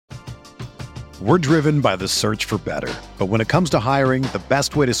We're driven by the search for better. But when it comes to hiring, the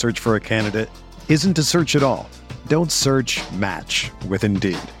best way to search for a candidate isn't to search at all. Don't search, match with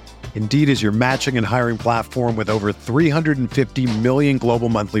Indeed. Indeed is your matching and hiring platform with over 350 million global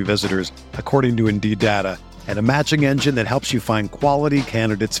monthly visitors, according to Indeed data, and a matching engine that helps you find quality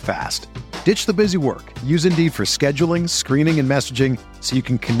candidates fast. Ditch the busy work. Use Indeed for scheduling, screening, and messaging so you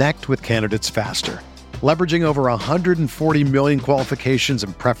can connect with candidates faster. Leveraging over 140 million qualifications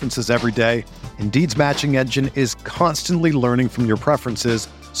and preferences every day, Indeed's matching engine is constantly learning from your preferences,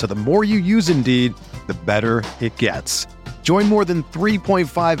 so the more you use Indeed, the better it gets. Join more than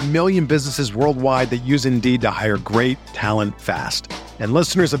 3.5 million businesses worldwide that use Indeed to hire great talent fast. And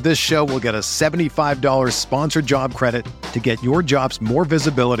listeners of this show will get a $75 sponsored job credit to get your jobs more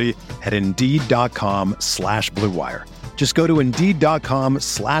visibility at Indeed.com/Blue Wire. Just go to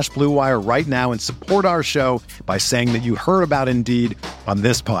Indeed.com/Blue Wire right now and support our show by saying that you heard about Indeed on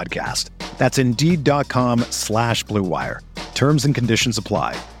this podcast. That's Indeed.com/Blue Wire. Terms and conditions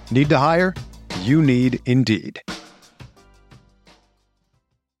apply. Need to hire? You need Indeed.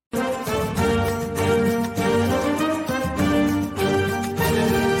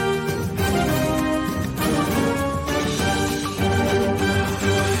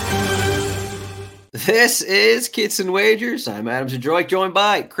 This is Kits and Wagers. I'm Adam Zdroik, joined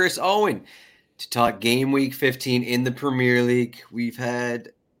by Chris Owen to talk Game Week 15 in the Premier League. We've had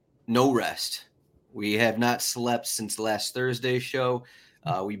no rest. We have not slept since last Thursday's show.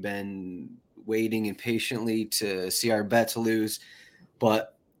 We've been waiting impatiently to see our bets lose,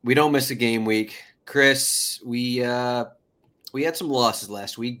 but we don't miss a game week. Chris, we had some losses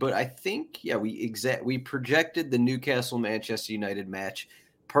last week, but I think we projected the Newcastle-Manchester United match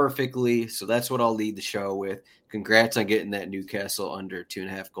perfectly, so that's what I'll lead the show with. Congrats on getting that Newcastle under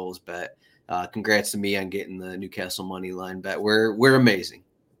 2.5 goals bet. Congrats to me on getting the Newcastle money line bet. We're amazing.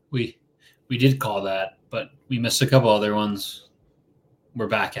 We did call that, but we missed a couple other ones. We're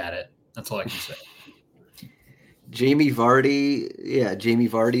back at it. That's all I can say. Jamie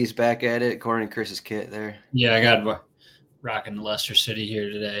Vardy's back at it, according to Chris's kit there. Yeah, I got rocking Leicester City here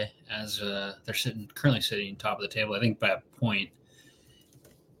today as they're currently sitting top of the table, I think by a point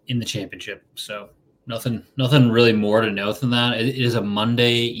in the championship. So nothing really more to note than that. It is a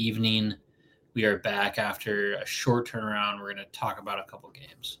Monday evening. We are back after a short turnaround. We're going to talk about a couple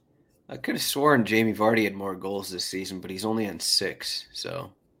games. I could have sworn Jamie Vardy had more goals this season, but he's only on 6.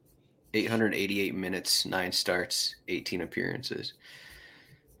 So 888 minutes, 9 starts, 18 appearances.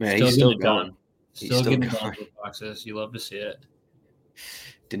 Man, he's still going. Still getting done with boxes. You love to see it.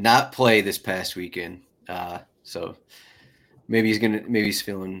 Did not play this past weekend. So maybe he's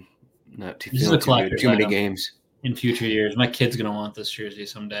feeling not too good. Too many games. In future years. My kid's going to want this jersey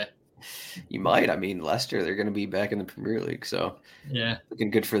someday. You might. I mean, Leicester, they're going to be back in the Premier League, so yeah,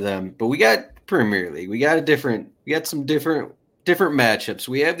 looking good for them. But we got Premier League. We got some different matchups.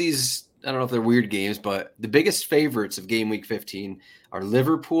 We have these, I don't know if they're weird games, but the biggest favorites of Game Week 15 are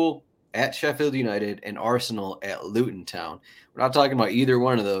Liverpool at Sheffield United and Arsenal at Luton Town. We're not talking about either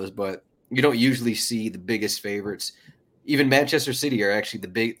one of those, but you don't usually see the biggest favorites. Even Manchester City are actually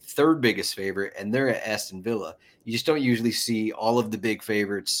the third biggest favorite, and they're at Aston Villa. You just don't usually see all of the big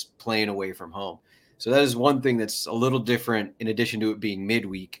favorites playing away from home. So that is one thing that's a little different in addition to it being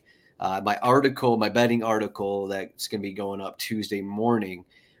midweek. My betting article that's going to be going up Tuesday morning,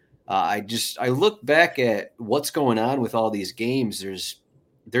 I look back at what's going on with all these games. There's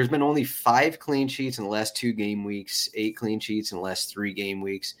been only 5 clean sheets in the last 2 game weeks, 8 clean sheets in the last 3 game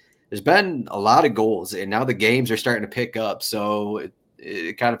weeks. There's been a lot of goals, and now the games are starting to pick up. So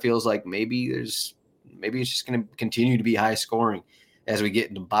it kind of feels like maybe it's just going to continue to be high scoring as we get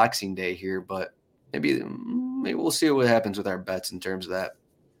into Boxing Day here. But maybe we'll see what happens with our bets in terms of that.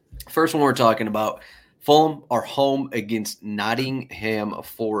 First one we're talking about, Fulham are home against Nottingham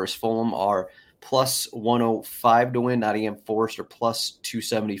Forest. Fulham are plus 105 to win. Nottingham Forest are plus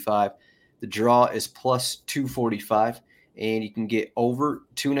 275. The draw is plus 245. And you can get over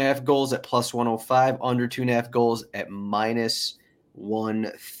 2.5 goals at plus 105, under 2.5 goals at minus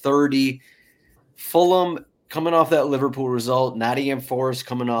 130. Fulham coming off that Liverpool result. Nottingham Forest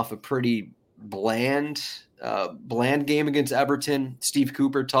coming off a pretty bland game against Everton. Steve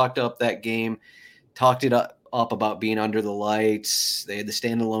Cooper talked up that game, talked it up about being under the lights. They had the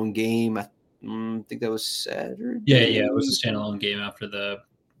standalone game. I think that was Saturday. Yeah, it was a standalone game after the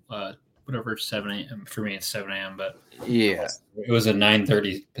whatever 7 a.m. For me, it's 7 a.m. But yeah, it was a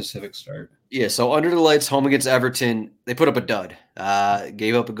 9:30 Pacific start. Yeah, so under the lights, home against Everton, they put up a dud.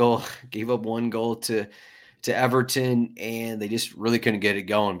 Gave up 1 goal to Everton, and they just really couldn't get it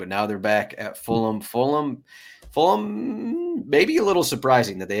going. But now they're back at Fulham. Fulham, Fulham, maybe a little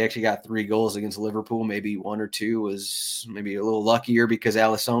surprising that they actually got 3 goals against Liverpool. Maybe 1 or 2 was maybe a little luckier because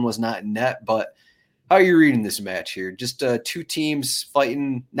Alisson was not in net. But how are you reading this match here? Just 2 teams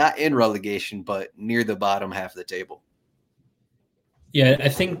fighting, not in relegation, but near the bottom half of the table. Yeah, I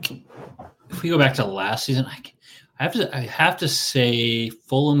think if we go back to last season, I have to say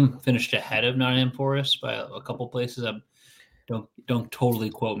Fulham finished ahead of Nottingham Forest by a couple places. Don't totally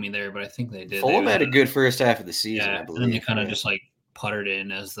quote me there, but I think they did. Fulham had a good first half of the season, I believe. And then they kind of just like puttered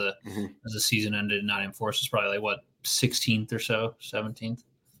in as the season ended. Nottingham Forest was probably like 16th or so, 17th.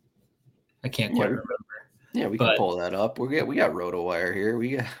 I can't quite remember. Yeah, we can pull that up. We got RotoWire here.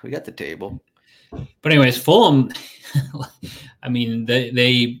 We got the table. But anyways, Fulham. I mean,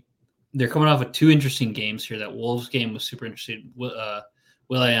 they're coming off of 2 interesting games here. That Wolves game was super interesting.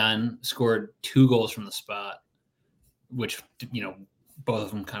 Willian scored 2 goals from the spot, which, both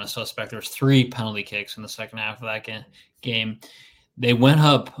of them kind of suspect. There was 3 penalty kicks in the second half of that game. They went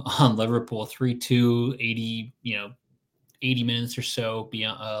up on Liverpool 3-2, 80 minutes or so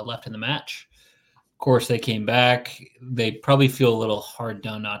left in the match. Of course, they came back. They probably feel a little hard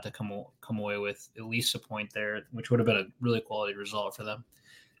done not to come away with at least a point there, which would have been a really quality result for them.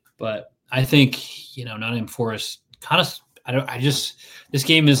 But I think, Nottingham Forest kind of this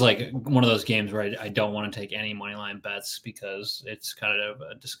game is like one of those games where I don't want to take any money line bets because it's kind of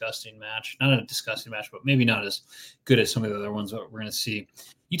a disgusting match. Not a disgusting match, but maybe not as good as some of the other ones that we're going to see.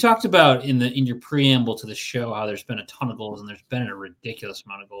 You talked about in your preamble to the show how there's been a ton of goals, and there's been a ridiculous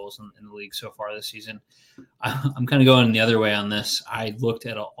amount of goals in the league so far this season. I'm kind of going the other way on this. I looked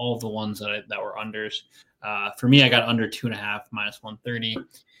at all the ones that were unders. For me, I got under 2.5 minus 130.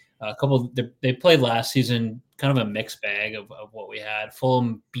 A couple they played last season, kind of a mixed bag of what we had.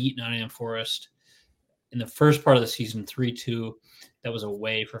 Fulham beat Nottingham Forest in the first part of the season 3-2. That was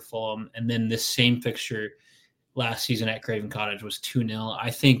away for Fulham, and then this same fixture last season at Craven Cottage was 2-0. I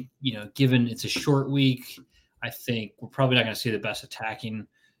think, given it's a short week, I think we're probably not going to see the best attacking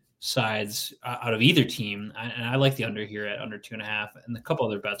sides out of either team. And I like the under here at under 2.5. And a couple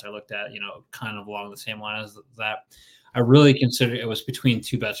other bets I looked at, kind of along the same line as that. I really considered it was between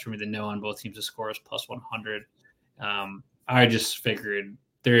 2 bets for me to know on both teams to score is plus 100. I just figured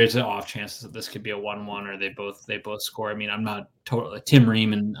there is an off chance that this could be a 1-1 or they both score. I mean, I'm not totally Tim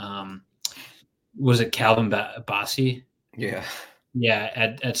Ream and was it Calvin Bassi? Yeah.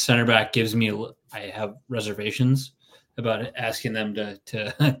 Yeah. At center back gives me, I have reservations about it, asking them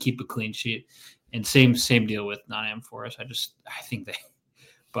to keep a clean sheet, and same deal with Nottingham Forest. I think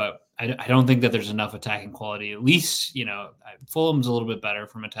but I don't think that there's enough attacking quality. At least, Fulham's a little bit better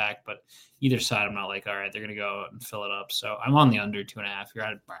from attack, but either side, I'm not like, all right, they're going to go and fill it up. So I'm on the under 2.5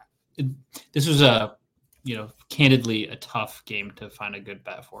 here. This was candidly a tough game to find a good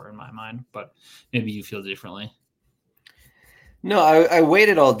bet for in my mind, but maybe you feel differently. No, I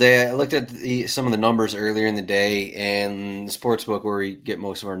waited all day. I looked at some of the numbers earlier in the day, and the sportsbook where we get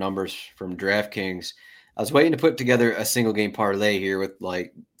most of our numbers from DraftKings. I was waiting to put together a single game parlay here with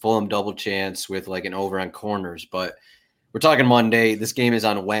like Fulham double chance with like an over on corners, but we're talking Monday. This game is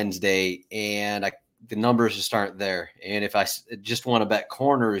on Wednesday, and the numbers just aren't there. And if I just want to bet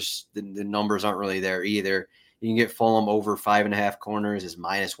corners, the numbers aren't really there either. You can get Fulham over 5.5 corners is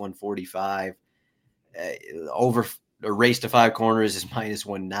minus 145. Over a race to 5 corners is minus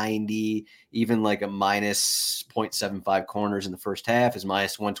 190. Even like a minus 0.75 corners in the first half is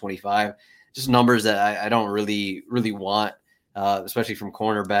minus 125. Just numbers that I don't really want, especially from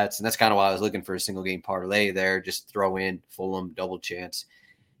corner bets. And that's kind of why I was looking for a single game parlay there. Just throw in Fulham double chance.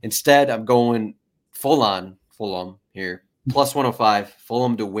 Instead, I'm going full on Fulham here. Plus 105,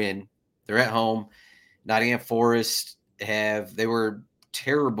 Fulham to win. They're at home. Nottingham Forest they were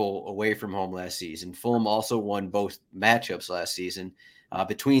terrible away from home last season. Fulham also won both matchups last season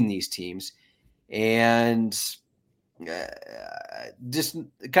between these teams. And just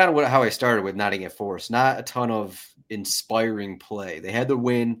kind of how I started with Nottingham Forest. Not a ton of inspiring play. They had the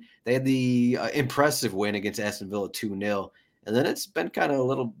win. They had the impressive win against Aston Villa 2-0. And then it's been kind of a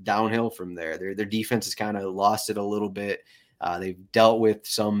little downhill from there. Their defense has kind of lost it a little bit. They've dealt with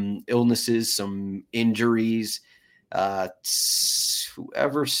some illnesses, some injuries.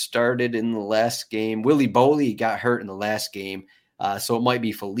 Whoever started in the last game, Willy Boley got hurt in the last game. So it might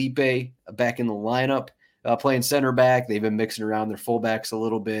be Felipe back in the lineup. Playing center back. They've been mixing around their fullbacks a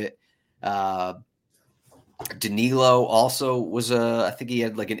little bit. Danilo also was I think he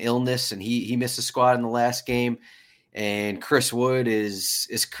had like an illness and he missed the squad in the last game. And Chris Wood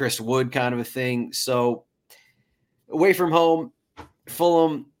is Chris Wood kind of a thing. So away from home,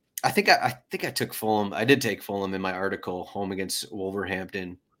 Fulham. I think I took Fulham. I did take Fulham in my article, home against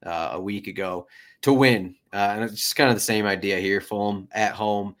Wolverhampton. a week ago to win. And it's just kind of the same idea here. Fulham at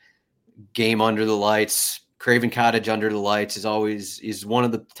home, game under the lights. Craven Cottage under the lights is one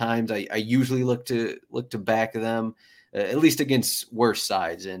of the times I usually look to back them, at least against worse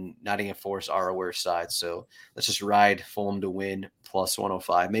sides, and Nottingham Forest are a worse side. So let's just ride Fulham to win plus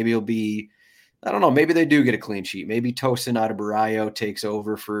 105. Maybe it'll be, I don't know, maybe they do get a clean sheet. Maybe Tosin Adebayo takes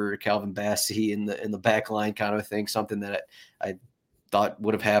over for Calvin Bassey in the back line kind of thing, something that I thought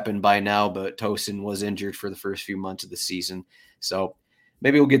would have happened by now, but Tosin was injured for the first few months of the season. So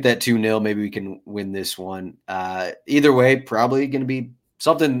maybe we'll get that 2-0. Maybe we can win this one. Either way, probably going to be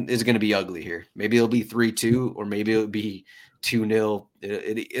something is going to be ugly here. Maybe it'll be 3-2 or maybe it'll be 2-0.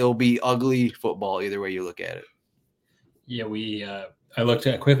 It'll be ugly football either way you look at it. Yeah,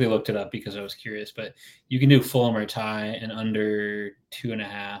 I quickly looked it up because I was curious, but you can do Fulham or tie and under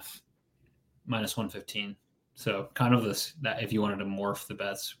 2.5 minus 115. So kind of that if you wanted to morph the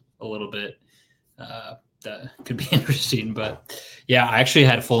bets a little bit, that could be interesting. But yeah, I actually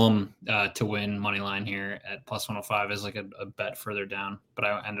had Fulham to win money line here at plus 105 as like a bet further down, but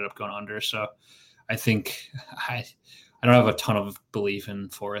I ended up going under. So I think I don't have a ton of belief in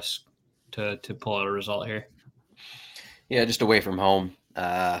Forest to pull out a result here. Yeah, just away from home.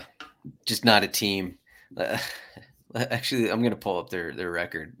 Just not a team. Actually, I'm going to pull up their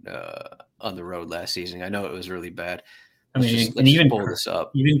record on the road last season. I know it was really bad. Let's even pull this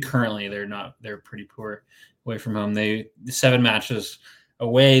up. Even currently, they're pretty poor away from home. The 7 matches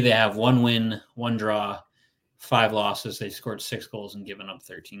away, they have 1 win, 1 draw, 5 losses. They scored 6 goals and given up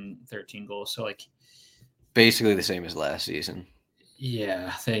 13 goals. So like basically the same as last season.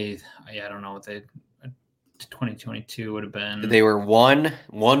 Yeah, I don't know what 2022 would have been. They were 1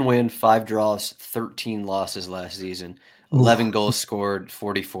 win, 5 draws, 13 losses last season. 11 goals scored,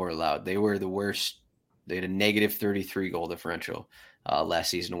 44 allowed. They were the worst. They had a negative 33 goal differential last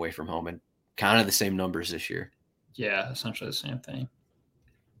season away from home, and kind of the same numbers this year. Yeah, essentially the same thing.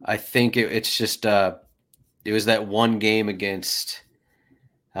 I think it's just it was that one game against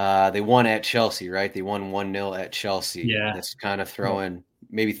they won at Chelsea, right? They won 1-0 at Chelsea. Yeah, that's kind of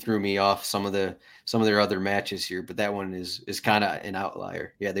maybe threw me off some of their other matches here, but that one is kind of an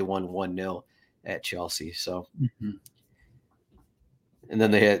outlier. Yeah, they won 1-0 at Chelsea. So. Mm-hmm. And then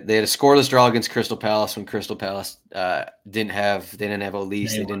they had a scoreless draw against Crystal Palace when Crystal Palace didn't have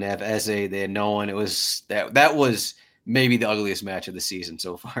Elise, they didn't have Eze, they had no one. It was that was maybe the ugliest match of the season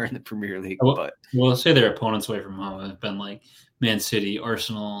so far in the Premier League. But we'll say their opponents away from home have been like Man City,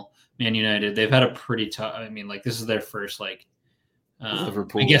 Arsenal, Man United. They've had a pretty tough. I mean, like this is their first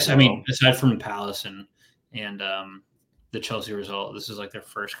Liverpool. I guess aside from Palace and the Chelsea result, this is like their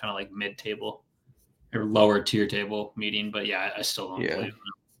first kind of like mid-table. Or lower tier table meeting, but yeah, I still don't believe them.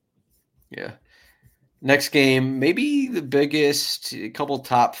 Yeah. Next game, maybe the biggest, a couple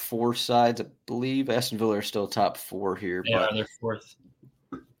top 4 sides. I believe Aston Villa are still top 4 here. They're 4th.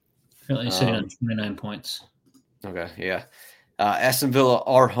 Currently sitting on 29 points. Okay, yeah. Aston Villa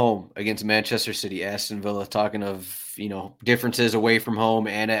are home against Manchester City. Aston Villa, talking of, differences away from home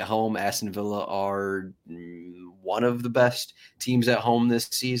and at home, Aston Villa are one of the best teams at home this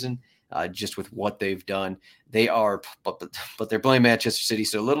season. Just with what they've done, they are, but they're playing Manchester City,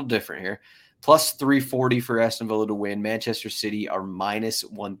 so a little different here. Plus 340 for Aston Villa to win. Manchester City are minus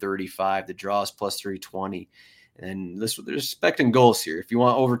 135. The draw is plus 320. And they're expecting goals here. If you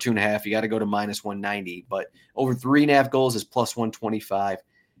want over 2.5, you got to go to minus 190. But over 3.5 goals is plus 125.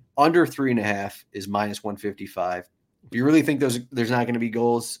 Under 3.5 is minus 155. If you really think there's not going to be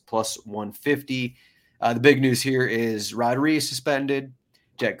goals, plus 150. The big news here is Rodri is suspended.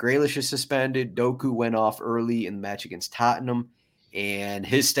 Jack Grealish is suspended. Doku went off early in the match against Tottenham, and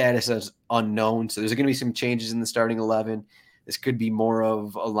his status is unknown. So there's going to be some changes in the starting 11. This could be more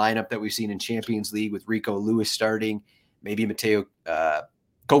of a lineup that we've seen in Champions League with Rico Lewis starting. Maybe Mateo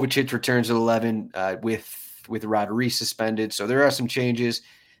Kovacic returns to 11 with Rodri suspended. So there are some changes.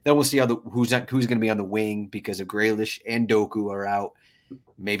 Then we'll see who's going to be on the wing because of Grealish and Doku are out.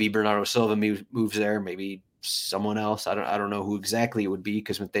 Maybe Bernardo Silva moves there. Maybe someone else. I don't know who exactly it would be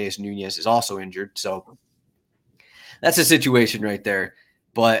because Matheus Nunes is also injured. So that's a situation right there.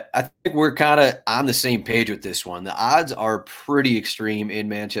 But I think we're kind of on the same page with this one. The odds are pretty extreme in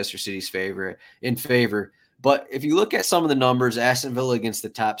Manchester City's favor. But if you look at some of the numbers, Aston Villa against the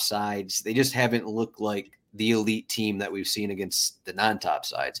top sides, they just haven't looked like the elite team that we've seen against the non-top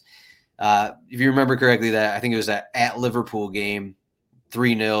sides. If you remember correctly, that I think it was that at Liverpool game,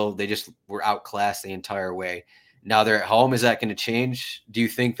 3-0, they just were outclassed the entire way. Now they're at home. Is that going to change? Do you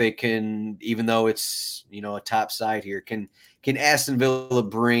think they can, even though it's, a top side here, can Aston Villa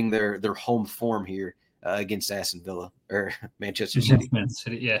bring their home form here against Aston Villa or Manchester City? Man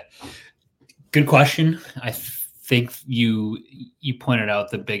City, yeah. Good question. I think you pointed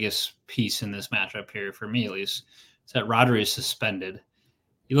out the biggest piece in this matchup here, for me at least, is that Rodri is suspended.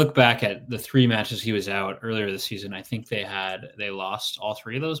 You look back at the 3 matches he was out earlier this season, I think they lost all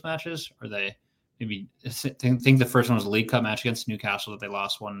 3 of those matches, or they maybe think the first one was a League Cup match against Newcastle that they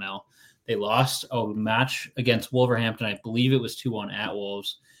lost 1-0. They lost a match against Wolverhampton, I believe it was 2-1 at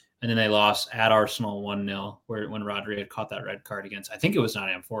Wolves, and then they lost at Arsenal 1-0 when Rodri had caught that red card against, I think it was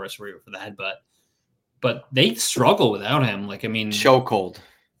Nottingham Forest for the headbutt. But they struggle without him. Like, I mean, chokehold.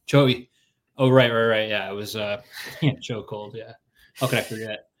 Joey. Oh, right. Yeah, it was chokehold. Yeah. How could I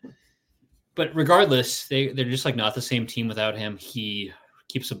forget? But regardless, they're just like not the same team without him. He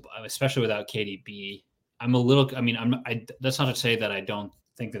keeps, especially without KDB. That's not to say that I don't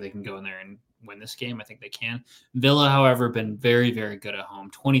think that they can go in there and win this game. I think they can. Villa, however, been very, very good at home.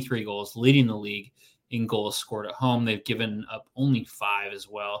 23 goals, leading the league in goals scored at home. They've given up only 5 as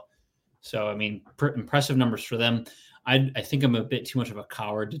well. So, I mean, impressive numbers for them. I think I'm a bit too much of a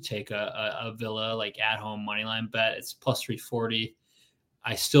coward to take a Villa like at home money line bet. It's plus 340.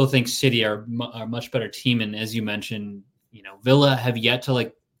 I still think City are a much better team, and as you mentioned, Villa have yet to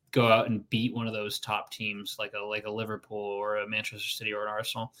like go out and beat one of those top teams like a Liverpool or a Manchester City or an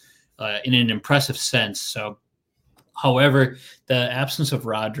Arsenal in an impressive sense. So, however, the absence of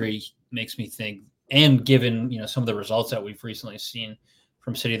Rodri makes me think, and given some of the results that we've recently seen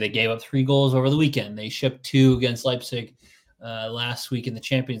from City, they gave up 3 goals over the weekend. They shipped 2 against Leipzig last week in the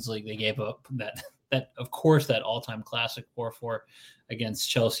Champions League. They gave up that of course, that all-time classic 4-4 against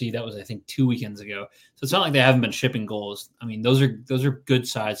Chelsea. That was, I think, 2 weekends ago. So it's not like they haven't been shipping goals. I mean, those are good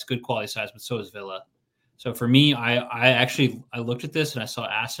sides, good quality sides, but so is Villa. So for me, I looked at this and I saw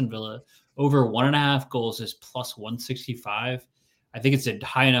Aston Villa over 1.5 goals is plus 165. I think it's a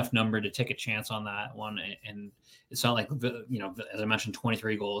high enough number to take a chance on that one. And it's not like, as I mentioned,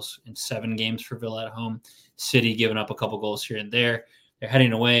 23 goals in 7 games for Villa at home. City giving up a couple goals here and there. They're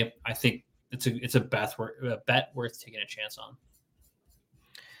heading away. I think it's a bet worth taking a chance on.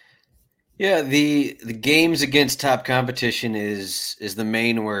 Yeah, the games against top competition is the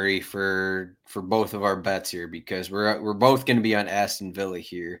main worry for both of our bets here, because we're both going to be on Aston Villa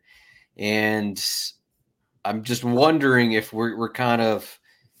here, and I'm just wondering if we're kind of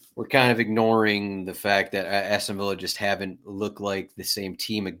ignoring the fact that Aston Villa just haven't looked like the same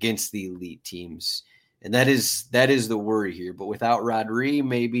team against the elite teams, and that is the worry here. But without Rodri,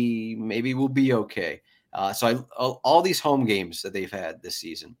 maybe we'll be okay. So all these home games that they've had this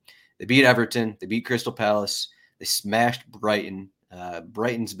season, they beat Everton, they beat Crystal Palace, they smashed Brighton.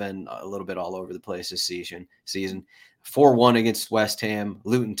 Brighton's been a little bit all over the place this season. 4-1 against West Ham,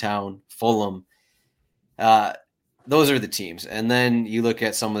 Luton Town, Fulham. Those are the teams. And then you look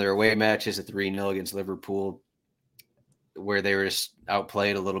at some of their away matches, a 3-0 against Liverpool, where they were just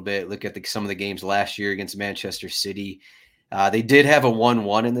outplayed a little bit. Look at some of the games last year against Manchester City. They did have a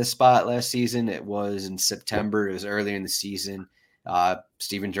 1-1 in this spot last season. It was in September. It was earlier in the season.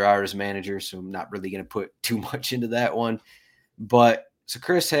 Steven Gerrard is manager, so I'm not really going to put too much into that one. But so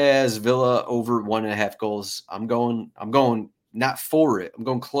Chris has Villa over 1.5 goals. I'm going not for it. I'm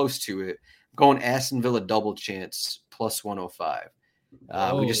going close to it. I'm going Aston Villa double chance plus 105.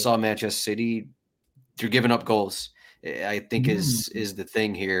 We just saw Manchester City. They're giving up goals, I think is the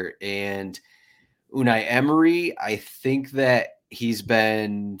thing here. And Unai Emery, I think that he's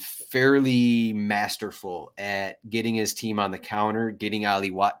been fairly masterful at getting his team on the counter, getting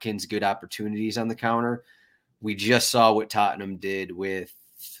Ollie Watkins good opportunities on the counter. We just saw what Tottenham did with,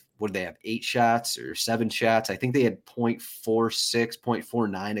 what did they have, 8 shots or 7 shots? I think they had 0.46,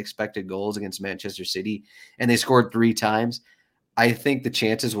 0.49 expected goals against Manchester City, and they scored 3 times. I think the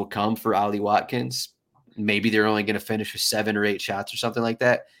chances will come for Ollie Watkins. Maybe they're only going to finish with 7 or 8 shots or something like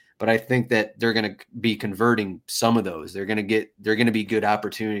that. But I think that they're going to be converting some of those. They're going to be good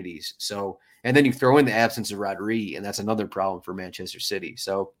opportunities. So, and then you throw in the absence of Rodri, and that's another problem for Manchester City.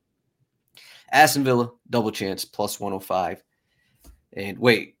 So, Aston Villa double chance plus 105. And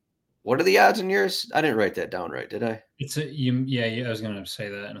wait, what are the odds in yours? I didn't write that down right, did I? I was going to say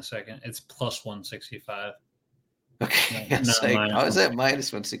that in a second. It's plus 165. Okay, how is that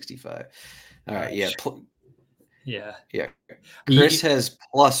minus 165? All right, yeah. Yeah. Chris has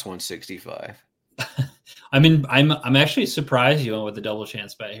plus 165. I mean, I'm actually surprised you went with the double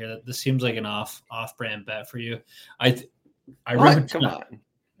chance bet here. That this seems like an off-brand bet for you. I wrote. Come on.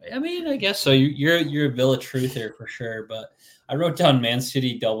 I mean, I guess so. You're a Villa truther for sure, but I wrote down Man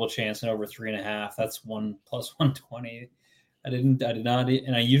City double chance and over 3.5. That's plus 120. I did not,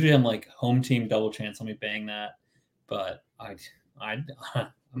 and I usually am like home team double chance. Let me bang that, but I'm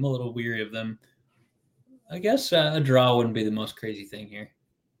a little weary of them I guess a draw wouldn't be the most crazy thing here.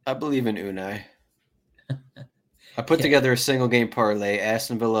 I believe in Unai. I put Yeah. together a single game parlay,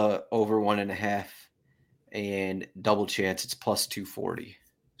 Aston Villa over 1.5, and double chance it's plus 240.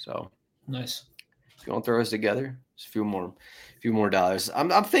 So Nice. if you want to throw us together, it's a few more dollars.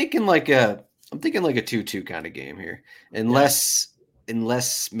 I'm thinking like a 2-2 kind of game here, unless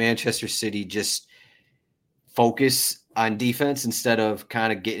Manchester City just focus on defense instead of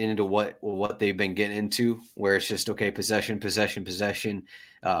kind of getting into what they've been getting into, where it's just okay, possession,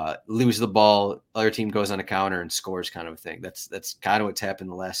 lose the ball, other team goes on a counter and scores, kind of a thing. That's kind of what's happened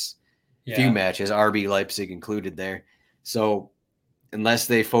the last few matches, RB Leipzig included there. So unless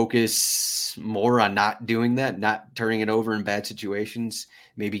they focus more on not doing that, not turning it over in bad situations,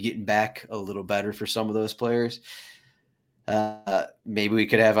 maybe getting back a little better for some of those players, maybe we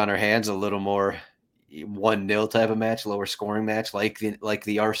could have on our hands a little more 1-0 type of match, lower scoring match, like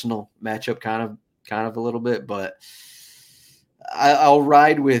the Arsenal matchup, kind of a little bit. But I'll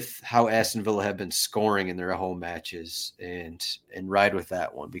ride with how Aston Villa have been scoring in their home matches, and ride with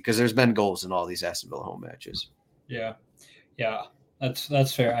that one, because there's been goals in all these Aston Villa home matches. Yeah,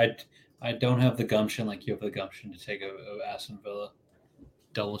 that's fair. I don't have the gumption like you have the gumption to take a Aston Villa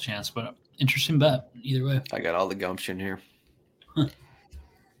double chance, but interesting bet either way. I got all the gumption here.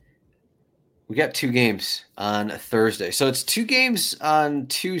 We got 2 games on Thursday. So it's 2 games on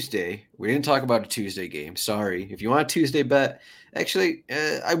Tuesday. We didn't talk about a Tuesday game. Sorry. If you want a Tuesday bet, actually,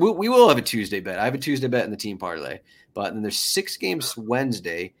 we will have a Tuesday bet. I have a Tuesday bet in the team parlay. But then there's 6 games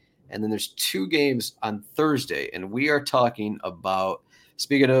Wednesday, and then there's 2 games on Thursday. And we are talking about,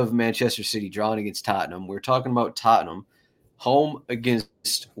 speaking of Manchester City drawing against Tottenham, we're talking about Tottenham home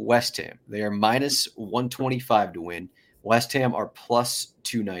against West Ham. They are minus 125 to win. West Ham are plus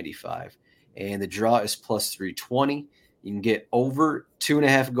 295. And the draw is plus 320. You can get over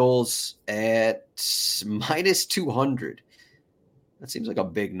 2.5 goals at minus 200. That seems like a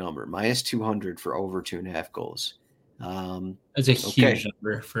big number. Minus 200 for over 2.5 goals. That's a huge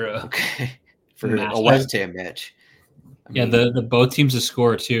number for a West Ham match. I mean, the both teams to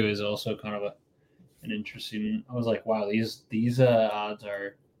score too is also kind of an interesting. I was like, wow, these odds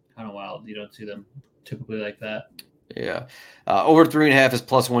are kind of wild. You don't see them typically like that. Yeah. Over 3.5 is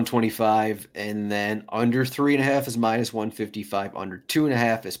plus 125, and then under 3.5 is minus 155. Under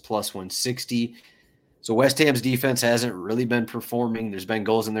 2.5 is plus 160. So West Ham's defense hasn't really been performing. There's been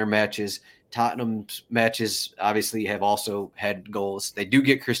goals in their matches. Tottenham's matches obviously have also had goals. They do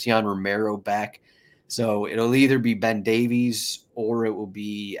get Cristiano Romero back. So it'll either be Ben Davies or it will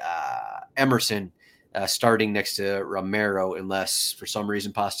be Emerson starting next to Romero, unless for some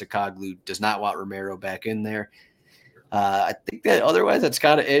reason Postecoglou does not want Romero back in there. I think that otherwise that's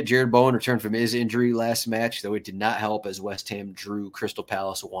kind of it. Jared Bowen returned from his injury last match, though it did not help as West Ham drew Crystal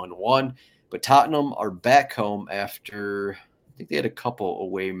Palace 1-1. But Tottenham are back home after, I think they had a couple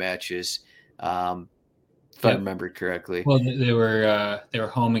away matches, if I remember correctly. Well, they were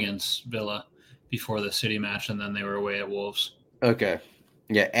home against Villa before the City match, and then they were away at Wolves. Okay.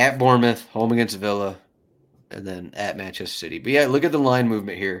 Yeah, at Bournemouth, home against Villa, and then at Manchester City. But yeah, look at the line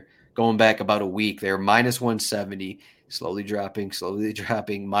movement here. Going back about a week, they were minus 170, slowly dropping,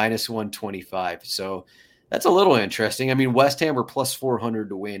 minus 125. So that's a little interesting. I mean, West Ham were plus 400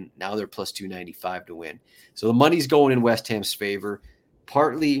 to win. Now they're plus 295 to win. So the money's going in West Ham's favor,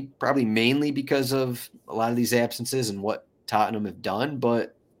 probably mainly because of a lot of these absences and what Tottenham have done,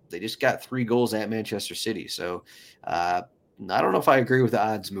 but they just got 3 goals at Manchester City. So I don't know if I agree with the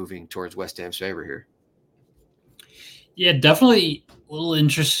odds moving towards West Ham's favor here. Yeah, definitely a little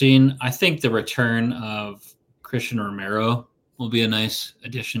interesting. I think the return of Christian Romero will be a nice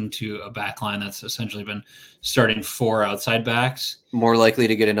addition to a back line that's essentially been starting 4 outside backs. More likely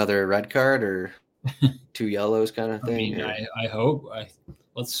to get another red card or 2 yellows kind of thing? I mean, I hope.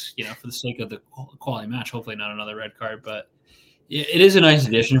 Let's, for the sake of the quality match, hopefully not another red card. But it is a nice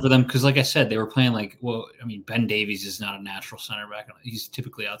addition for them because, like I said, they were playing Ben Davies is not a natural center back. He's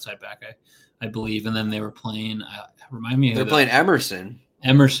typically outside back, I believe. And then they were playing, remind me. They're playing Emerson.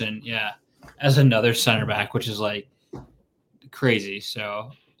 Emerson, yeah, as another center back, which is like crazy.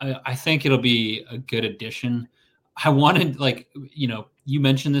 So I think it'll be a good addition. I wanted, you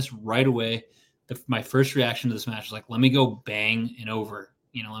mentioned this right away. My first reaction to this match was like, let me go bang an over.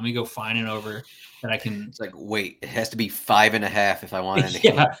 Let me go find an over that I can. It's like, wait, it has to be 5.5 if I want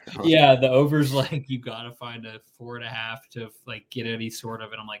anything. Yeah. The over's like you got to find a 4.5 to get any sort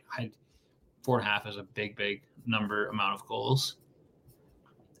of. And I'm like, 4.5 is a big amount of goals.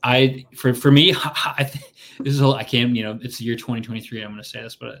 For me, I think this is I can't, it's the year 2023. I'm going to say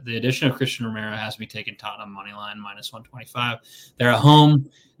this, but the addition of Christian Romero has me taking Tottenham money line -125. They're at home.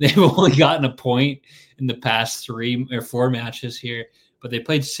 They've only gotten a point in the past 3 or 4 matches here, but they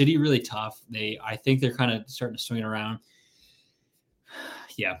played City really tough. I think they're kind of starting to swing it around.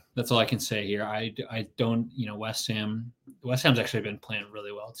 Yeah, that's all I can say here. I don't, West Ham's actually been playing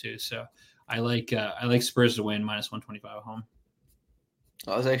really well too. So I like Spurs to win -125 at home.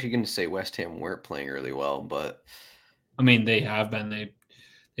 I was actually going to say West Ham weren't playing really well, but I mean, they have been.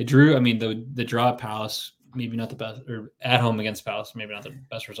 They drew. I mean, the draw at Palace, maybe not the best, or at home against Palace, maybe not the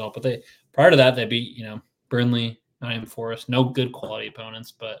best result. But prior to that, they beat Burnley, Nottingham Forest, no good quality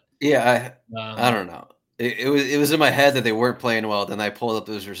opponents. But yeah, I don't know. It was in my head that they weren't playing well. Then I pulled up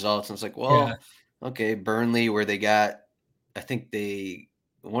those results and it's like, well, okay, Burnley, where they got, I think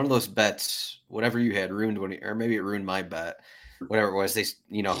one of those bets, whatever you had ruined or maybe it ruined my bet. Whatever it was, they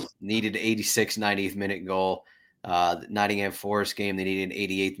needed 86 90th minute goal. Nottingham Forest game, they needed an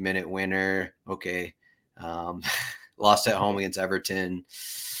 88th minute winner. Okay, lost at home against Everton.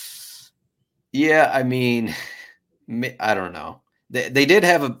 Yeah, I mean, I don't know. They did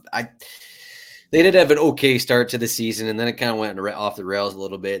have an okay start to the season, and then it kind of went off the rails a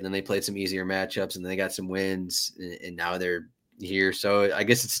little bit. And then they played some easier matchups, and they got some wins, and now they're here. So I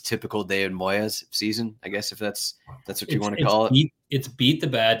guess it's a typical David Moyes season, I guess, if that's what you want to call it. It's beat the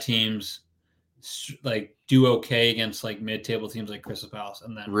bad teams, like do okay against like mid-table teams like Crystal Palace,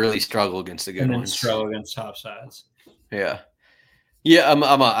 and then really struggle against the good ones. Struggle against top sides. Yeah.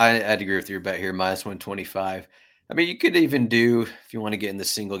 I'd agree with your bet here, -125. I mean, you could even do, if you want to get in the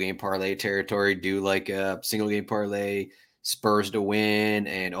single game parlay territory, do like a single game parlay, Spurs to win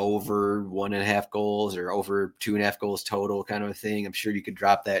and over 1.5 goals or over 2.5 goals total kind of a thing. I'm sure you could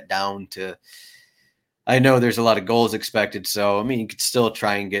drop that down to, I know there's a lot of goals expected. So, I mean, you could still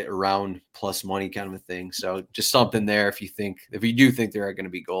try and get around plus money kind of a thing. So just something there if you do think there are going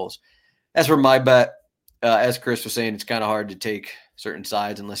to be goals. As for my bet, as Chris was saying, it's kind of hard to take certain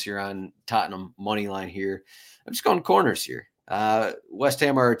sides unless you're on Tottenham money line here. I'm just going corners here. West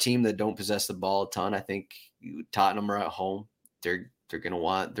Ham are a team that don't possess the ball a ton. I think Tottenham are at home. They're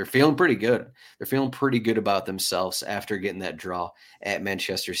feeling pretty good. They're feeling pretty good about themselves after getting that draw at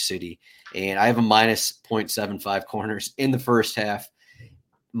Manchester City. And I have a -0.75 corners in the first half,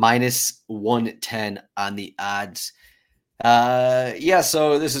 -110 on the odds.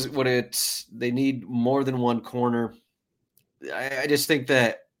 So this is what they need more than one corner. I just think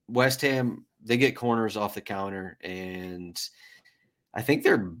that West Ham, they get corners off the counter, and I think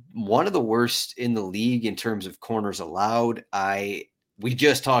they're one of the worst in the league in terms of corners allowed. We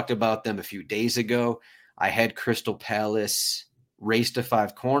just talked about them a few days ago. I had Crystal Palace race to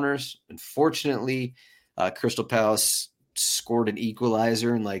 5 corners. Unfortunately, Crystal Palace scored an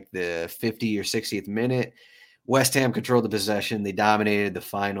equalizer in like the 50 or 60th minute. West Ham controlled the possession. They dominated the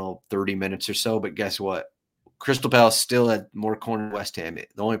final 30 minutes or so, but guess what? Crystal Palace still had more corner than West Ham.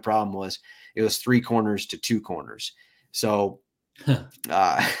 The only problem was it was 3 corners to 2 corners. So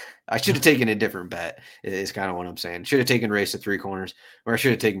I should have taken a different bet is kind of what I'm saying. Should have taken race to 3 corners, or I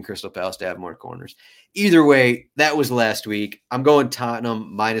should have taken Crystal Palace to have more corners. Either way, that was last week. I'm going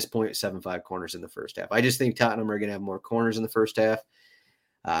Tottenham -0.75 corners in the first half. I just think Tottenham are going to have more corners in the first half.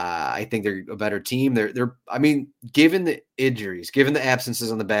 I think they're a better team. I mean, given the injuries, given the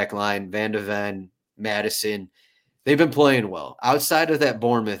absences on the back line, Van de Ven, Maddison, they've been playing well. Outside of that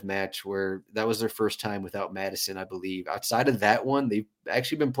Bournemouth match where that was their first time without Maddison, I believe. Outside of that one, they've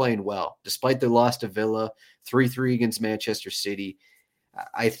actually been playing well. Despite their loss to Villa, 3-3 against Manchester City.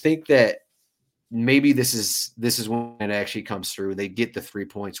 I think that maybe this is when it actually comes through. They get the 3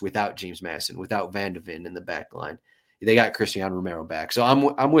 points without James Maddison, without Van de Ven in the back line. They got Cristiano Romero back. So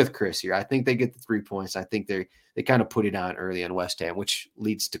I'm with Chris here. I think they get the 3 points. I think they kind of put it on early on West Ham, which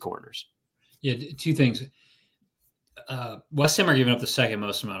leads to corners. Yeah, 2 things. West Ham are giving up the second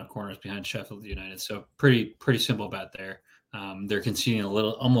most amount of corners behind Sheffield United. So pretty simple bet there. They're conceding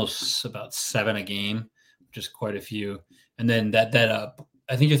almost about 7 a game, which is quite a few. And then that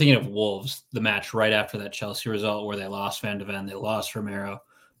I think you're thinking of Wolves, the match right after that Chelsea result where they lost Van de Ven, they lost Romero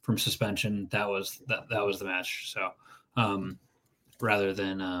from suspension. That was the match. So rather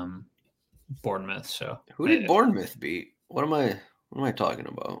than Bournemouth. So who did Bournemouth beat? What am I talking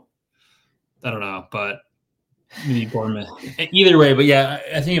about? I don't know, but maybe Bournemouth. Either way, but yeah,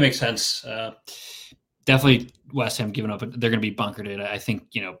 I think it makes sense. Definitely West Ham giving up. They're going to be bunkered in. I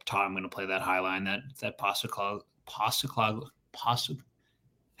think Tottenham going to play that high line. That pasta clog.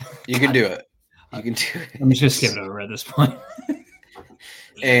 You can do it. You can do it. I'm just going to skip it over at this point.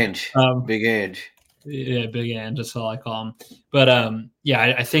 Ange, big Ange. Yeah, Big Ant, that's all I call him. But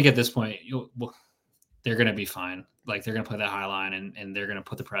I think at this point they're going to be fine. Like they're going to play that high line and they're going to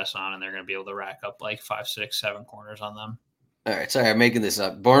put the press on and they're going to be able to rack up like 5, 6, 7 corners on them. All right, sorry, I'm making this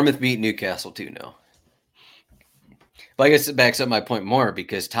up. Bournemouth beat Newcastle 2-0. But I guess it backs up my point more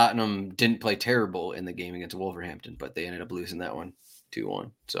because Tottenham didn't play terrible in the game against Wolverhampton, but they ended up losing that one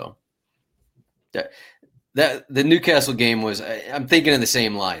 2-1. So that the Newcastle game was, I'm thinking in the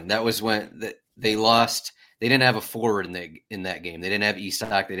same line. That was when they lost. They didn't have a forward in that game. They didn't have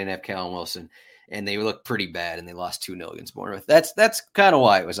Isak. They didn't have Callum Wilson, and they looked pretty bad. And they lost 2-0 against Bournemouth. That's kind of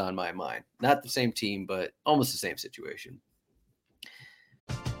why it was on my mind. Not the same team, but almost the same situation.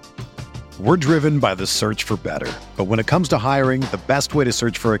 We're driven by the search for better. But when it comes to hiring, the best way to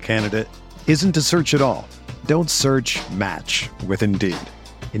search for a candidate isn't to search at all. Don't search, match with Indeed.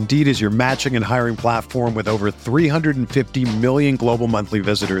 Indeed is your matching and hiring platform with over 350 million global monthly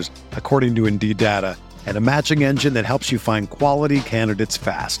visitors, according to Indeed data, and a matching engine that helps you find quality candidates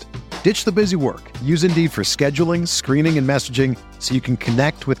fast. Ditch the busy work. Use Indeed for scheduling, screening, and messaging so you can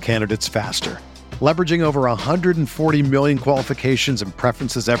connect with candidates faster. Leveraging over 140 million qualifications and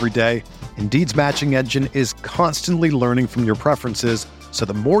preferences every day, Indeed's matching engine is constantly learning from your preferences, so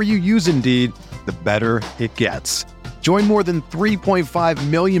the more you use Indeed, the better it gets. Join more than 3.5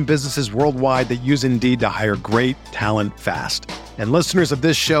 million businesses worldwide that use Indeed to hire great talent fast. And listeners of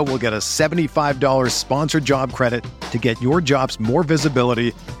this show will get a $75 sponsored job credit to get your jobs more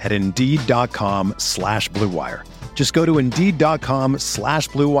visibility at Indeed.com/Blue Wire. Just go to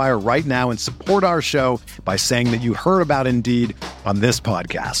Indeed.com/Blue Wire right now and support our show by saying that you heard about Indeed on this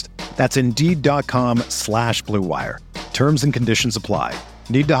podcast. That's Indeed.com/Blue Wire. Terms and conditions apply.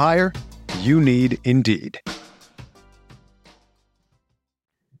 Need to hire? You need Indeed.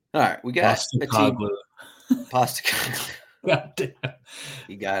 All right, we got a team. Pasta. God damn.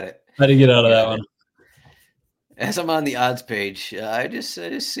 You got it. How to get out of that one? As I'm on the odds page, I just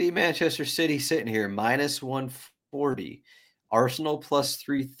see Manchester City sitting here -140, Arsenal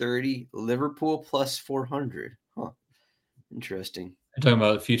 +330, Liverpool +400. Huh. Interesting. You're talking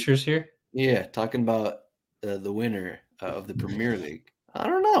about the futures here? Yeah, talking about the winner of the Premier League. I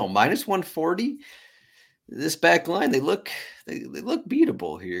don't know, -140. This back line, they look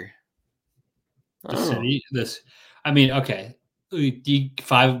beatable here. Okay.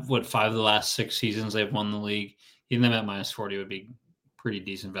 5 of the last 6 seasons they've won the league. Even them at -40 would be pretty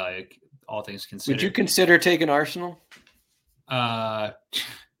decent value, all things considered. Would you consider taking Arsenal? I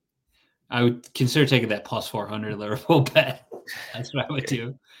would consider taking that +400 Liverpool bet. That's what I would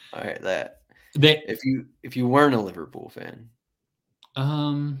do. All right, if you weren't a Liverpool fan.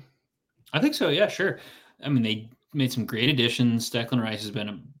 I think so. Yeah, sure. I mean, they made some great additions. Declan Rice has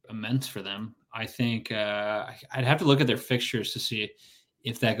been immense for them. I think I'd have to look at their fixtures to see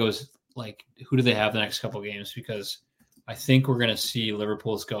if that goes, like, who do they have the next couple of games? Because I think we're going to see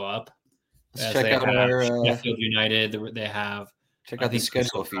Liverpool's go up. Let's check out our Sheffield United. They have check out the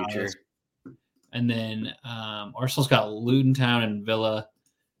schedule feature. And then Arsenal's got Luton Town and Villa,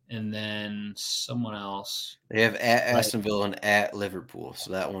 and then someone else. They have at Aston Villa and at Liverpool.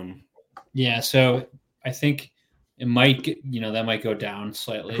 So that one. Yeah, so I think it might that might go down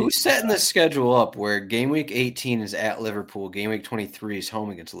slightly. Who's setting the schedule up where game week 18 is at Liverpool, game week 23 is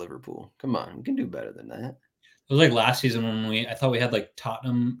home against Liverpool? Come on, we can do better than that. It was like last season when I thought we had like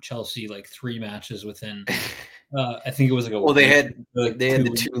Tottenham, Chelsea, like 3 matches within. I think it was like they had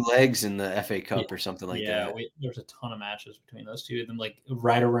the 2 legs in the FA Cup or something like that. Yeah, there was a ton of matches between those two of them, like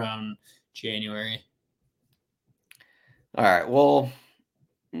right around January. All right, well.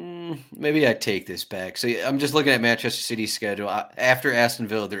 Maybe I take this back. So I'm just looking at Manchester City's schedule. After Aston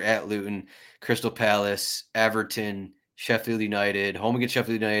Villa, they're at Luton, Crystal Palace, Everton, Sheffield United, home against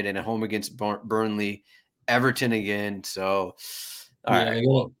Sheffield United, and a home against Burnley, Everton again. So, all right.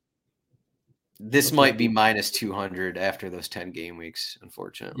 Well, this might be -200 after those 10 game weeks,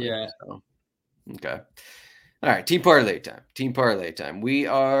 unfortunately. Yeah. So, okay. All right, team parlay time.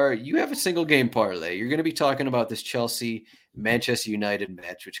 You have a single game parlay. You're going to be talking about this Chelsea Manchester United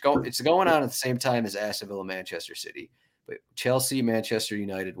match, it's going on at the same time as Aston Villa Manchester City. But Chelsea Manchester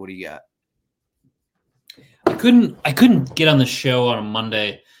United, what do you got? I couldn't get on the show on a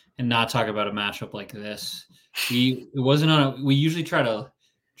Monday and not talk about a matchup like this. We usually try to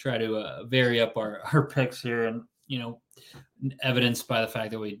vary up our picks here, and evidenced by the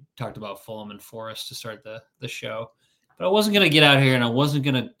fact that we talked about Fulham and Forest to start the show. But I wasn't going to get out here, and I wasn't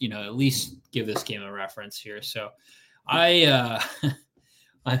going to, at least give this game a reference here. So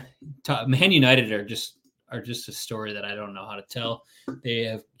Man United are just a story that I don't know how to tell.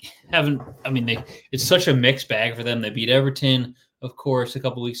 They it's such a mixed bag for them. They beat Everton, of course, a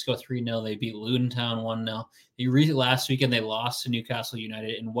couple weeks ago, 3-0. They beat Luton Town 1-0. Last weekend, they lost to Newcastle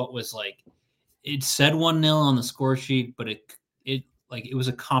United in what was like, it said 1-0 on the score sheet, but it was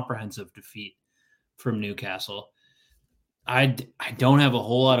a comprehensive defeat from Newcastle. I don't have a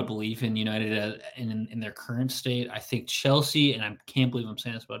whole lot of belief in United in their current state. I think Chelsea, and I can't believe I'm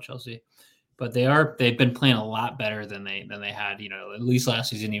saying this about Chelsea, but they've been playing a lot better than they had, at least last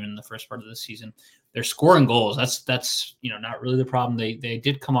season, even in the first part of the season. They're scoring goals. That's not really the problem. They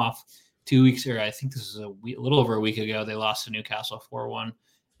did come off 2 weeks, or I think this is a little over a week ago. They lost to Newcastle 4-1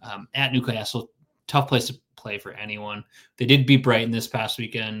 at Newcastle. Tough place to play for anyone. They did beat Brighton this past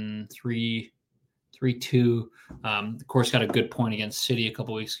weekend 3-2. Of course, got a good point against City a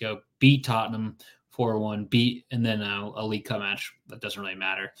couple weeks ago. Beat Tottenham 4-1. And then a League Cup match that doesn't really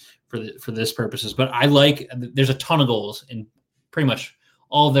matter for this purposes. But there's a ton of goals in pretty much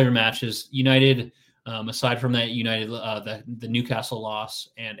all of their matches. United, aside from that, the Newcastle loss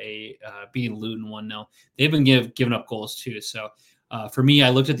and a beating Luton 1-0, they've been giving up goals too. So for me, I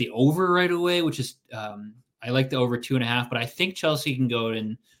looked at the over right away, which is I like the over 2.5, but I think Chelsea can go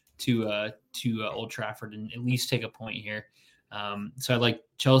in to Old Trafford and at least take a point here. So I like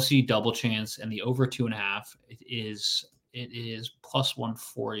Chelsea double chance, and the over 2.5. It is plus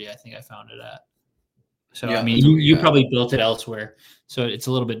 140. I think I found it at. So yeah, I mean, you probably built it elsewhere, so it's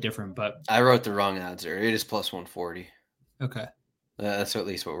a little bit different. But I wrote the wrong odds there. It is plus 140. Okay, that's at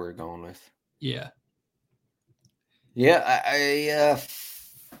least what we're going with. Yeah. Yeah, I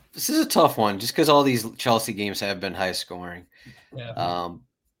this is a tough one just because all these Chelsea games have been high scoring. Yeah.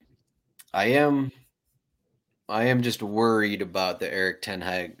 I am just worried about the Eric Ten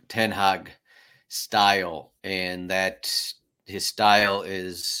Hag style, and that his style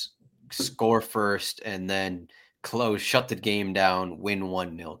is score first and then shut the game down, win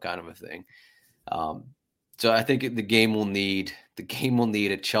 1-0 kind of a thing. So I think the game will need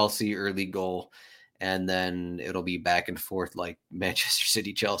a Chelsea early goal, and then it'll be back and forth like Manchester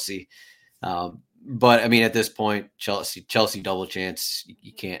City Chelsea. But I mean, at this point, Chelsea double chance.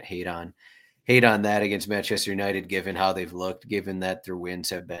 You can't hate on that against Manchester United, given how they've looked, given that their wins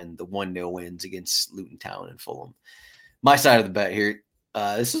have been the 1-0 wins against Luton Town and Fulham. My side of the bet here.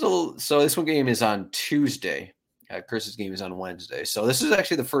 This one game is on Tuesday. Chris's game is on Wednesday. So this is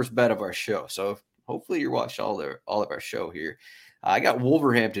actually the first bet of our show. So hopefully you watched all of our show here. I got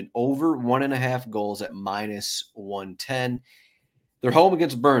Wolverhampton over 1.5 goals at minus 110. They're home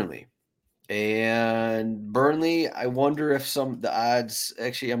against Burnley. And Burnley, I wonder if the odds,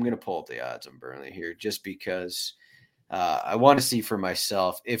 actually, I'm going to pull up the odds on Burnley here just because I want to see for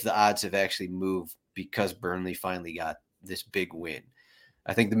myself if the odds have actually moved because Burnley finally got this big win.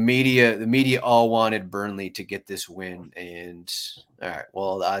 I think the media all wanted Burnley to get this win, and all right,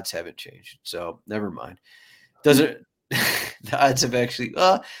 well, the odds haven't changed, so never mind. The odds have actually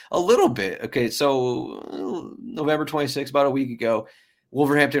a little bit. Okay, so November 26th, about a week ago,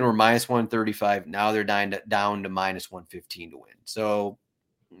 Wolverhampton were minus 135. Now they're down to minus 115 to win. So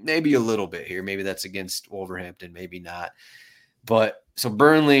maybe a little bit here. Maybe that's against Wolverhampton, maybe not. But so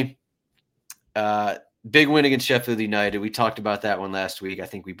Burnley, big win against Sheffield United. We talked about that one last week. I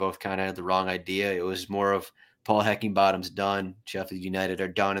think we both kind of had the wrong idea. It was more of Paul Heckingbottom's done. Sheffield United are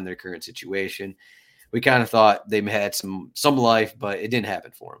done in their current situation. We kind of thought they had some life, but it didn't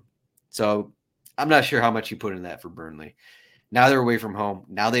happen for them. So I'm not sure how much you put in that for Burnley. Now they're away from home.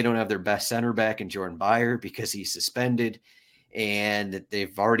 Now they don't have their best center back in Jordan Beyer because he's suspended, and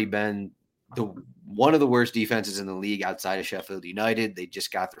they've already been one of the worst defenses in the league outside of Sheffield United. They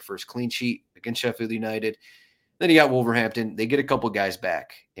just got their first clean sheet against Sheffield United. Then you got Wolverhampton. They get a couple guys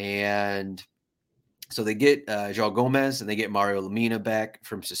back, and so they get João Gomez and they get Mario Lemina back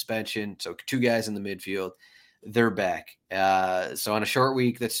from suspension. So 2 guys in the midfield, they're back. So on a short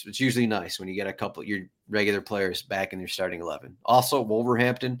week, it's usually nice when you get a couple your regular players back in your starting 11. Also,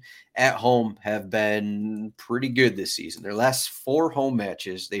 Wolverhampton at home have been pretty good this season. Their last 4 home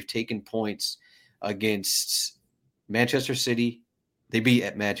matches, they've taken points against Manchester City. They beat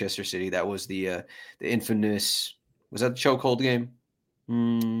at Manchester City. That was the infamous. Was that the chokehold game?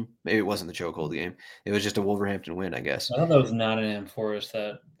 Maybe it wasn't the chokehold game. It was just a Wolverhampton win, I guess. I thought that was Nottingham Forest.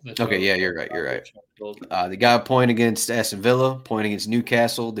 Okay, yeah, you're right. They got a point against Aston Villa, point against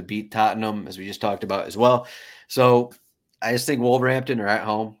Newcastle. They beat Tottenham, as we just talked about as well. So I just think Wolverhampton are at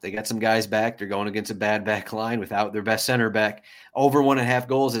home. They got some guys back. They're going against a bad back line without their best center back. Over 1.5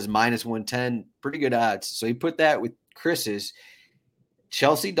 goals is minus 110. Pretty good odds. So you put that with Chris's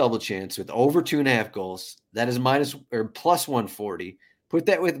Chelsea double chance with over 2.5 goals. That is plus 140. Put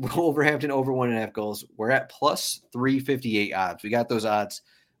that with Wolverhampton over 1.5 goals. We're at plus 358 odds. We got those odds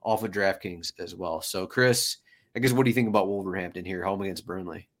off of DraftKings as well. So, Chris, I guess, what do you think about Wolverhampton here, home against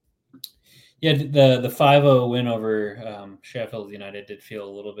Burnley? Yeah, the 5-0 win over Sheffield United did feel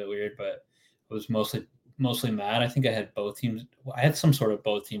a little bit weird, but it was mostly mad. I think I had both teams. I had some sort of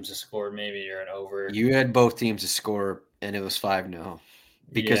both teams to score, maybe, or an over. You had both teams to score, and it was 5-0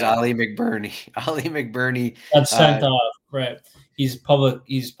 because Ali McBurney got sent off. Right, he's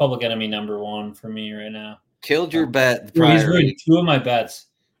public enemy number one for me right now. Killed your bet. He's ruined two of my bets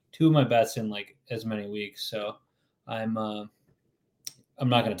in like as many weeks. So I'm not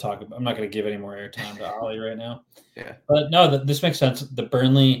going to give any more airtime to Ali right now. Yeah, but no, this makes sense. The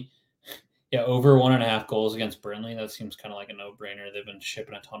Burnley. Yeah, over 1.5 goals against Burnley. That seems kind of like a no-brainer. They've been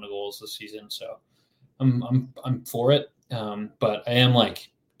shipping a ton of goals this season, so I'm for it. But I am like,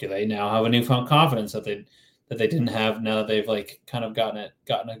 do they now have a newfound confidence that they didn't have now that they've like kind of gotten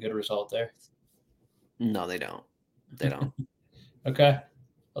a good result there? No, they don't. They don't. Okay,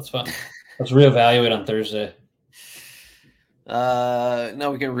 that's fine. Let's reevaluate on Thursday.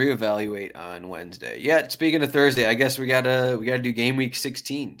 No, we can reevaluate on Wednesday. Yeah, speaking of Thursday, I guess we gotta do game week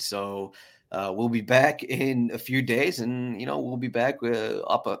 16. So. We'll be back in a few days, and we'll be back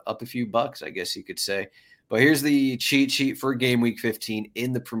up a few bucks, I guess you could say. But here's the cheat sheet for game week 15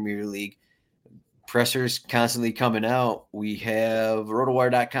 in the Premier League. Pressers constantly coming out. We have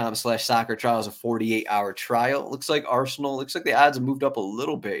rotowire.com/soccer trials, a 48-hour trial. Looks like the odds have moved up a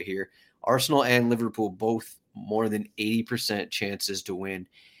little bit here. Arsenal and Liverpool both more than 80% chances to win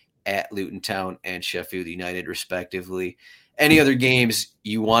at Luton Town and Sheffield United, respectively. Any other games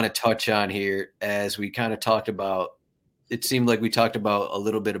you want to touch on here? As we kind of talked about, it seemed like we talked about a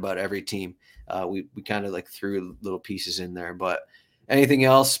little bit about every team. We kind of like threw little pieces in there, but anything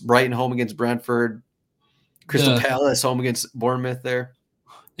else? Brighton home against Brentford, Crystal Palace home against Bournemouth there.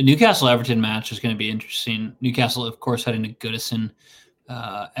 The Newcastle-Everton match is going to be interesting. Newcastle, of course, heading to Goodison.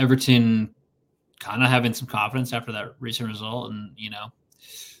 Everton kind of having some confidence after that recent result, and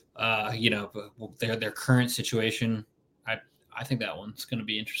their current situation. I think that one's going to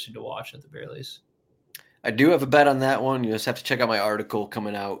be interesting to watch at the very least. I do have a bet on that one. You just have to check out my article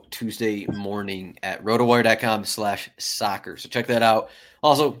coming out Tuesday morning at rotowire.com/soccer. So check that out.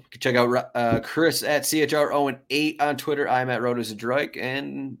 Also, you can check out Chris at CHR08 on Twitter. I'm at RotoZadroik,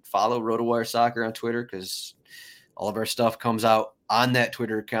 and follow RotoWire Soccer on Twitter because all of our stuff comes out on that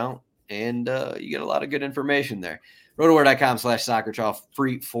Twitter account, and you get a lot of good information there. rotowire.com/soccer trial,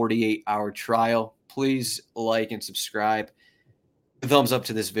 free 48-hour trial. Please like and subscribe. Thumbs up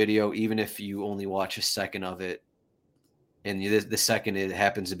to this video, even if you only watch a second of it. And the second, it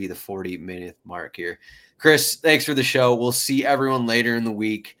happens to be the 40-minute mark here. Chris, thanks for the show. We'll see everyone later in the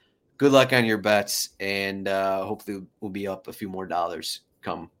week. Good luck on your bets, and hopefully we'll be up a few more dollars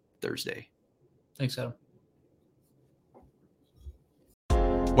come Thursday. Thanks, Adam.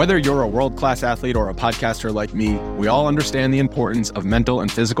 Whether you're a world-class athlete or a podcaster like me, we all understand the importance of mental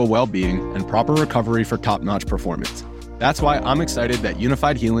and physical well-being and proper recovery for top-notch performance. That's why I'm excited that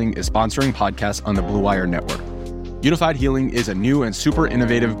Unified Healing is sponsoring podcasts on the Blue Wire Network. Unified Healing is a new and super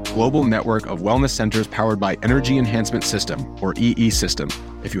innovative global network of wellness centers powered by Energy Enhancement System, or EE System.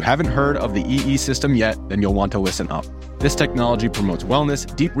 If you haven't heard of the EE System yet, then you'll want to listen up. This technology promotes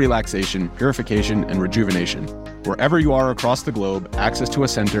wellness, deep relaxation, purification, and rejuvenation. Wherever you are across the globe, access to a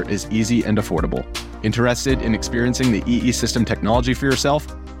center is easy and affordable. Interested in experiencing the EE System technology for yourself?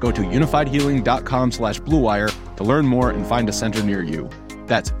 Go to unifiedhealing.com/bluewire to learn more and find a center near you.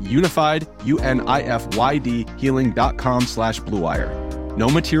 That's unified, UNIFYD, healing.com/bluewire. No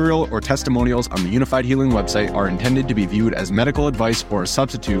material or testimonials on the Unified Healing website are intended to be viewed as medical advice or a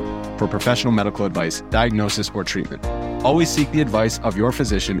substitute for professional medical advice, diagnosis, or treatment. Always seek the advice of your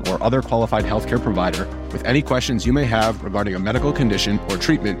physician or other qualified healthcare provider with any questions you may have regarding a medical condition or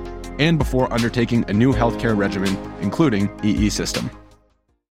treatment and before undertaking a new healthcare regimen, including EE System.